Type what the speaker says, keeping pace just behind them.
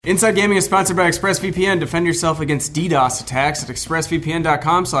Inside Gaming is sponsored by ExpressVPN. Defend yourself against DDoS attacks at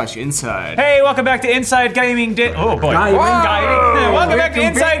expressvpn.com/inside. Hey, welcome back to Inside Gaming Oh boy. Welcome back to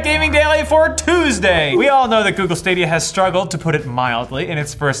Inside Gaming Daily for Tuesday. We all know that Google Stadia has struggled, to put it mildly, in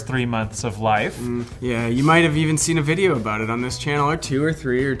its first 3 months of life. Yeah, you might have even seen a video about it on this channel, or 2 or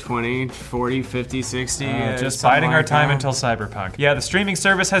 3 or 20, 40, 50, 60. Just biding our time until Cyberpunk. Yeah, the streaming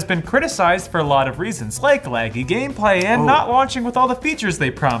service has been criticized for a lot of reasons, like laggy gameplay and not launching with all the features they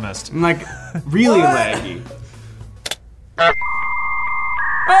promised. Like, really laggy.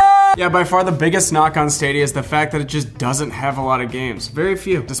 Yeah, by far the biggest knock on Stadia is the fact that it just doesn't have a lot of games. Very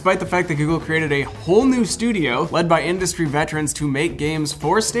few. Despite the fact that Google created a whole new studio led by industry veterans to make games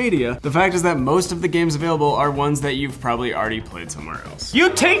for Stadia, the fact is that most of the games available are ones that you've probably already played somewhere else.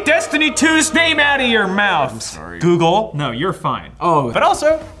 You take Destiny 2's name out of your mouth! I'm sorry. Google, no, you're fine. Oh. But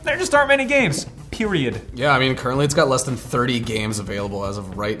also, there just aren't many games. Period. Yeah, I mean, currently it's got less than 30 games available as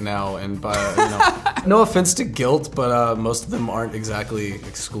of right now, and by, no offense to Guilt, but most of them aren't exactly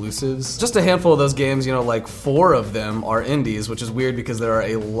exclusives. Just a handful of those games, like 4 of them are indies, which is weird because there are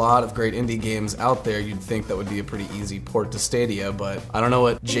a lot of great indie games out there. You'd think that would be a pretty easy port to Stadia, but I don't know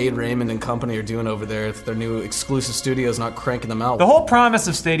what Jade Raymond and company are doing over there if their new exclusive studio is not cranking them out. The whole promise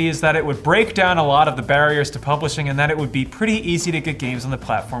of Stadia is that it would break down a lot of the barriers to publishing and that it would be pretty easy to get games on the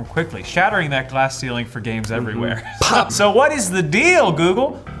platform quickly, shattering that glass ceiling for games everywhere. So what is the deal,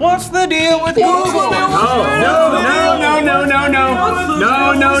 Google? What's the deal with Google? No.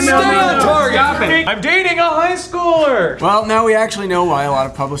 Stop it. I'm dating a high schooler. Well, now we actually know why a lot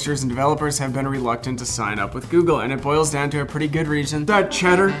of publishers and developers have been reluctant to sign up with Google, and it boils down to a pretty good reason. That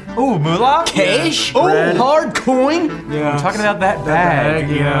cheddar. Ooh, moolah? Cash? Bread. Hard coin? Yeah. I'm talking about that bag.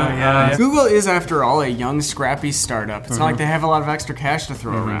 Yeah. Google is, after all, a young, scrappy startup. It's not like they have a lot of extra cash to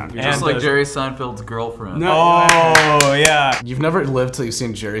throw around. And Just like Jerry Seinfeld's girlfriend. No. Oh, yeah. You've never lived till you've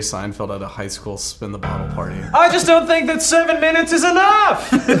seen Jerry Seinfeld at a high school spin the bottle party. I just don't think that 7 minutes is enough.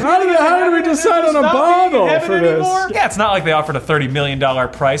 How did we decide on a bottle for this? Yeah, it's not like they offered a $30 million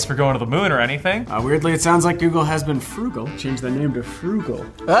price for going to the moon or anything. Weirdly, it sounds like Google has been frugal. Changed their name to Frugal.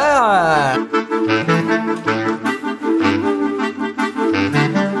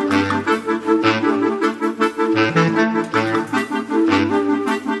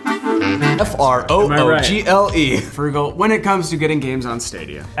 F-R-O-O-G-L-E. Frugal when it comes to getting games on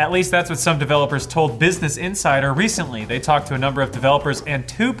Stadia. At least that's what some developers told Business Insider recently. They talked to a number of developers and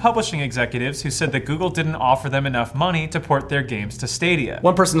 2 publishing executives who said that Google didn't offer them enough money to port their games to Stadia.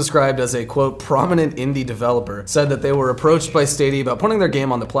 One person described as a, quote, prominent indie developer said that they were approached by Stadia about putting their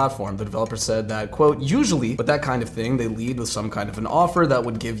game on the platform. The developer said that, quote, usually with that kind of thing, they lead with some kind of an offer that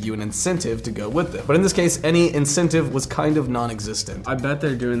would give you an incentive to go with it. But in this case, any incentive was kind of non-existent. I bet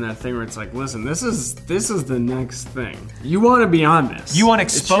they're doing that thing where it's like, listen, this is the next thing. You want to be on this. You want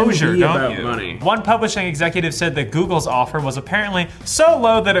exposure, don't you? Money. One publishing executive said that Google's offer was apparently so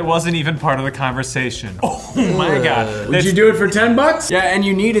low that it wasn't even part of the conversation. Oh my god. Would you do it for $10? Yeah, and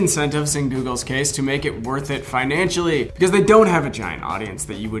you need incentives in Google's case to make it worth it financially, because they don't have a giant audience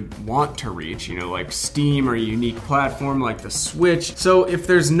that you would want to reach, like Steam or a unique platform like the Switch. So if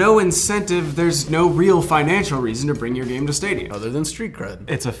there's no incentive, there's no real financial reason to bring your game to Stadia. Other than street cred.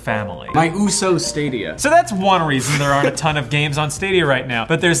 It's a family. My Uso Stadia. So that's one reason there aren't a ton of games on Stadia right now.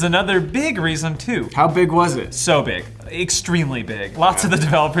 But there's another big reason too. How big was it? So big. Extremely big. Lots of the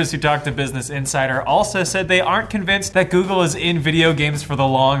developers who talked to Business Insider also said they aren't convinced that Google is in video games for the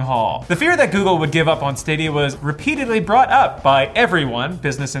long haul. The fear that Google would give up on Stadia was repeatedly brought up by everyone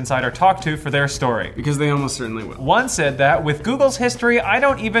Business Insider talked to for their story. Because they almost certainly will. One said that, with Google's history, I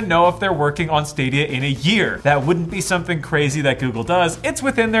don't even know if they're working on Stadia in a year. That wouldn't be something crazy that Google does. It's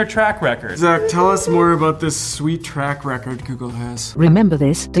within their track record. Zach, tell us more about this sweet track record Google has. Remember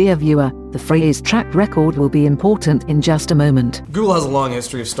this, dear viewer, the phrase track record will be important in just a moment. Google has a long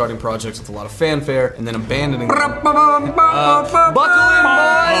history of starting projects with a lot of fanfare and then abandoning them. Buckle in,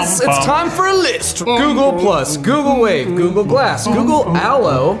 boys! It's time for a list. Google Plus, Google Wave, Google Glass, Google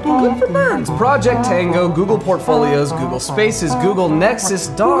Allo, good for nerds, Project Tango, Google Portfolios, Google Spaces, Google Nexus.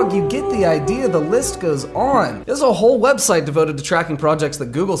 Dog, you get the idea. The list goes on. There's a whole website devoted to tracking projects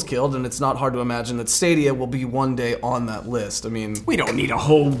that Google's killed, and it's not hard to imagine that Stadia will be one day on that list. I mean, we don't need a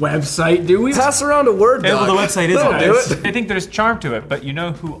whole website, do we? Pass around a Word doc. Yeah, well, the website is That'll do nice. it. I think there's charm to it, but you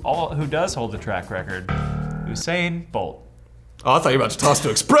know who does hold the track record? Usain Bolt. Oh, I thought you were about to toss to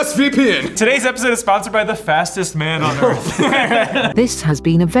ExpressVPN. Today's episode is sponsored by the fastest man on earth. This has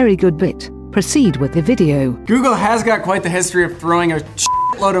been a very good bit. Proceed with the video. Google has got quite the history of throwing a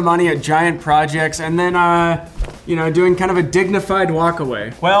load of money at giant projects and then doing kind of a dignified walk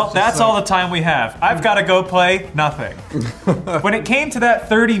away. Well, that's all the time we have. I've got to go play nothing. When it came to that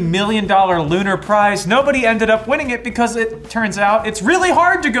 $30 million lunar prize, nobody ended up winning it because it turns out it's really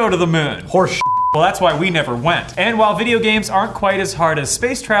hard to go to the moon. Horse. Well, that's why we never went. And while video games aren't quite as hard as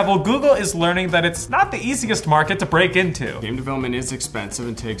space travel, Google is learning that it's not the easiest market to break into. Game development is expensive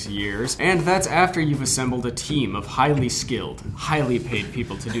and takes years, and that's after you've assembled a team of highly skilled, highly paid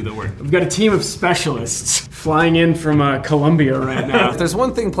people to do the work. We've got a team of specialists flying in from Colombia right now. If there's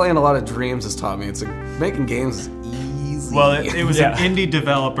one thing playing a lot of dreams has taught me, it's like making games is easy. Well, it was an indie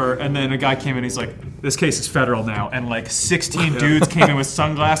developer, and then a guy came in, he's like, this case is federal now, and like 16 dudes came in with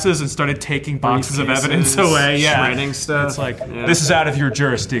sunglasses and started taking boxes of evidence away. Yeah, shredding stuff. It's like, this is out of your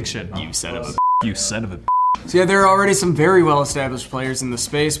jurisdiction. You son of a you son of a So yeah, there are already some very well-established players in the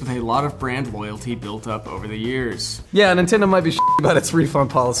space with a lot of brand loyalty built up over the years. Yeah, Nintendo might be about its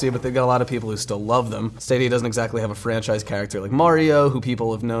refund policy, but they've got a lot of people who still love them. Stadia doesn't exactly have a franchise character like Mario, who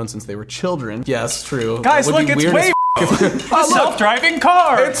people have known since they were children. Yes, true. Guys, look, it's way a self-driving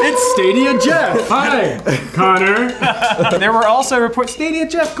car. It's Stadia Jeff. Hi, Connor. There were also reports, Stadia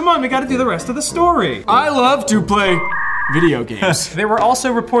Jeff, come on, we gotta do the rest of the story. I love to play video games. There were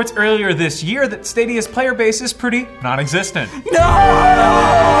also reports earlier this year that Stadia's player base is pretty non-existent. No!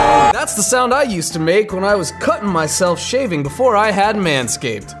 That's the sound I used to make when I was cutting myself shaving before I had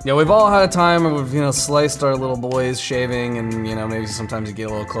Manscaped. Yeah, we've all had a time where we've, sliced our little boys shaving and, maybe sometimes you get a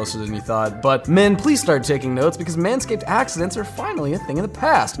little closer than you thought. But men, please start taking notes because Manscaped accidents are finally a thing of the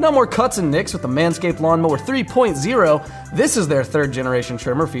past. No more cuts and nicks with the Manscaped Lawnmower 3.0. This is their third generation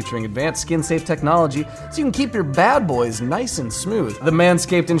trimmer featuring advanced skin-safe technology so you can keep your bad boys nice and smooth. The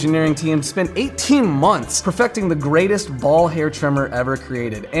Manscaped engineering team spent 18 months perfecting the greatest ball hair trimmer ever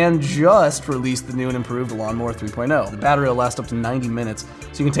created and just released the new and improved Lawnmower 3.0. The battery will last up to 90 minutes,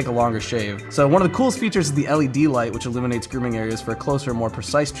 so you can take a longer shave. So one of the coolest features is the LED light, which illuminates grooming areas for a closer, more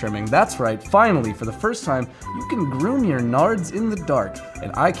precise trimming. That's right, finally, for the first time, you can groom your nards in the dark,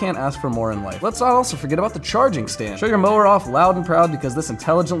 and I can't ask for more in life. Let's not also forget about the charging stand. Show your mower off loud and proud because this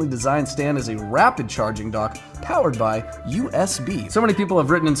intelligently designed stand is a rapid charging dock powered by USB. So many people have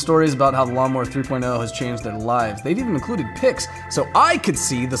written in stories about how the Lawnmower 3.0 has changed their lives. They've even included pics so I could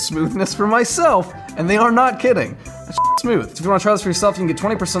see the smoothness for myself, and they are not kidding. That's smooth. So if you want to try this for yourself, you can get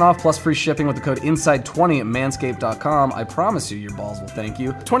 20% off plus free shipping with the code INSIDE20 at manscaped.com. I promise you, your balls will thank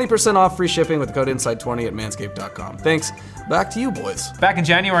you. 20% off free shipping with the code INSIDE20 at manscaped.com. Thanks. Back to you, boys. Back in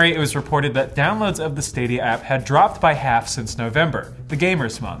January, it was reported that downloads of the Stadia app had dropped by half since November, the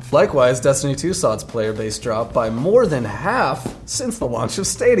Gamers Month. Likewise, Destiny 2 saw its player base drop by more than half since the launch of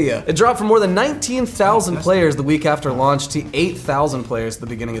Stadia. It dropped from more than 19,000 players the week after launch to 8,000 players at the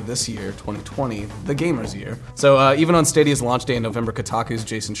beginning of this year, 2020, the Gamers year. So even on Stadia's launch day in November, Kotaku's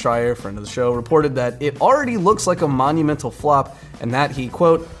Jason Schreier, friend of the show, reported that it already looks like a monumental flop and that he,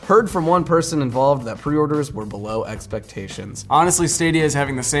 quote, heard from one person involved that pre-orders were below expectations. Honestly, Stadia is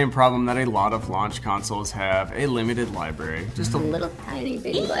having the same problem that a lot of launch consoles have, a limited library. Just a little tiny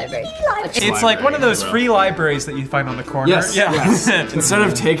bitty library. It's like one of those free libraries that you find on the corner. Yes, yes. Instead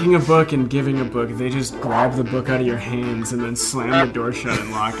of taking a book and giving a book, they just grab the book out of your hands and then slam the door shut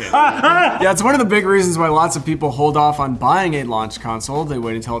and lock it. Yeah, it's one of the big reasons why lots of people hold off on buying a launch console. They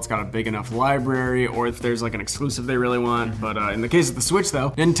wait until it's got a big enough library or if there's like an exclusive they really want. But in the case of the Switch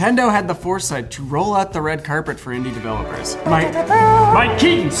though, Nintendo had the foresight to roll out the red carpet for indie developers. My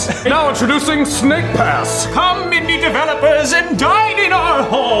keys! Now introducing Snake Pass! Come, indie developers, and dine in our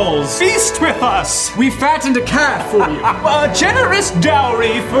halls! Feast with us! We fattened a calf for you! A generous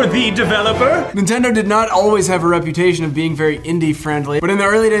dowry for the developer! Nintendo did not always have a reputation of being very indie friendly, but in the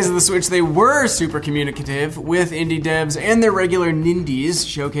early days of the Switch they were super communicative with indie devs, and their regular Nindies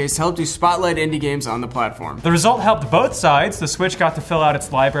showcase helped to spotlight indie games on the platform. The result helped both sides. The Switch got to fill out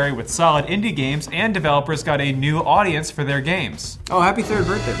its library with solid indie games, and developers got a new audience for their games. Oh, happy 3rd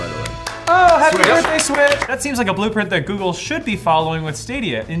birthday, by the way. Oh, happy birthday, Switch! That seems like a blueprint that Google should be following with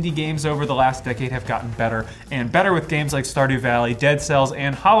Stadia. Indie games over the last decade have gotten better, and better with games like Stardew Valley, Dead Cells,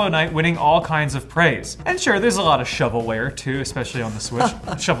 and Hollow Knight winning all kinds of praise. And sure, there's a lot of shovelware too, especially on the Switch.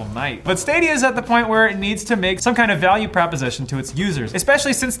 Shovel Knight. But Stadia is at the point where it needs to make some kind of value proposition to its users,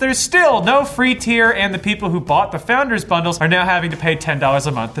 especially since there's still no free tier and the people who bought the Founders Bundles are now having to pay $10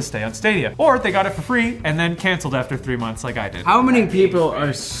 a month to stay on Stadia. Or they got it for free and then canceled after 3 months like I did. How many people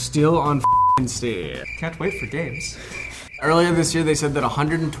are still on Stadia? Can't wait for games. Earlier this year, they said that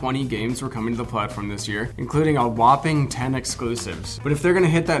 120 games were coming to the platform this year, including a whopping 10 exclusives. But if they're gonna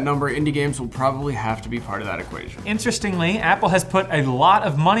hit that number, indie games will probably have to be part of that equation. Interestingly, Apple has put a lot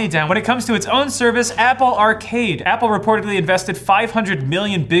of money down when it comes to its own service, Apple Arcade. Apple reportedly invested 500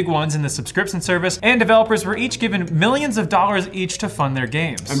 million big ones in the subscription service, and developers were each given millions of dollars each to fund their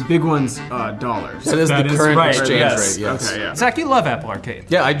games. And big ones, dollars. That is That the is current right, exchange yes. rate, yes. Okay, yeah. Zach, you love Apple Arcade.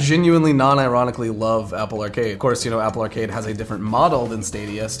 Yeah, I genuinely, non-ironically love Apple Arcade. Of course, Apple Arcade has a different model than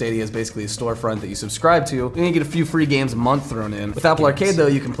Stadia. Stadia is basically a storefront that you subscribe to, and you get a few free games a month thrown in. With Apple Arcade, though,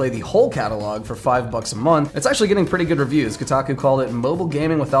 you can play the whole catalog for $5 a month. It's actually getting pretty good reviews. Kotaku called it mobile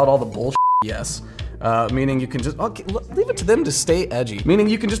gaming without all the bullshit. Yes. Meaning you can just, leave it to them to stay edgy. Meaning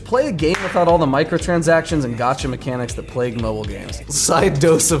you can just play a game without all the microtransactions and gotcha mechanics that plague mobile games. Side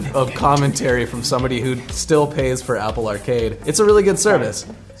dose of commentary from somebody who still pays for Apple Arcade. It's a really good service.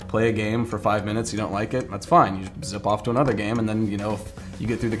 Play a game for 5 minutes, you don't like it, that's fine. You zip off to another game, and then, if you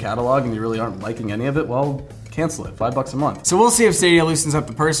get through the catalog and you really aren't liking any of it, well, cancel it. $5 a month. So we'll see if Stadia loosens up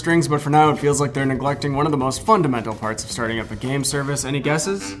the purse strings, but for now it feels like they're neglecting one of the most fundamental parts of starting up a game service. Any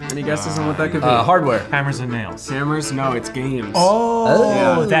guesses? Any guesses on what that could be? Hardware. Hammers and nails. Hammers? No, it's games.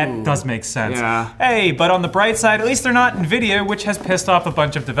 Oh, that does make sense. Yeah. Hey, but on the bright side, at least they're not NVIDIA, which has pissed off a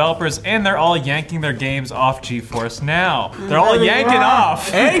bunch of developers, and they're all yanking their games off GeForce Now. They're all yanking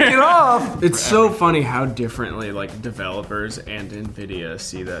off. Yank it off! It's so funny how differently developers and NVIDIA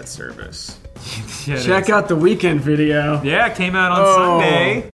see that service. Yeah, it Check is. out the weekend video. Yeah, it came out on Sunday.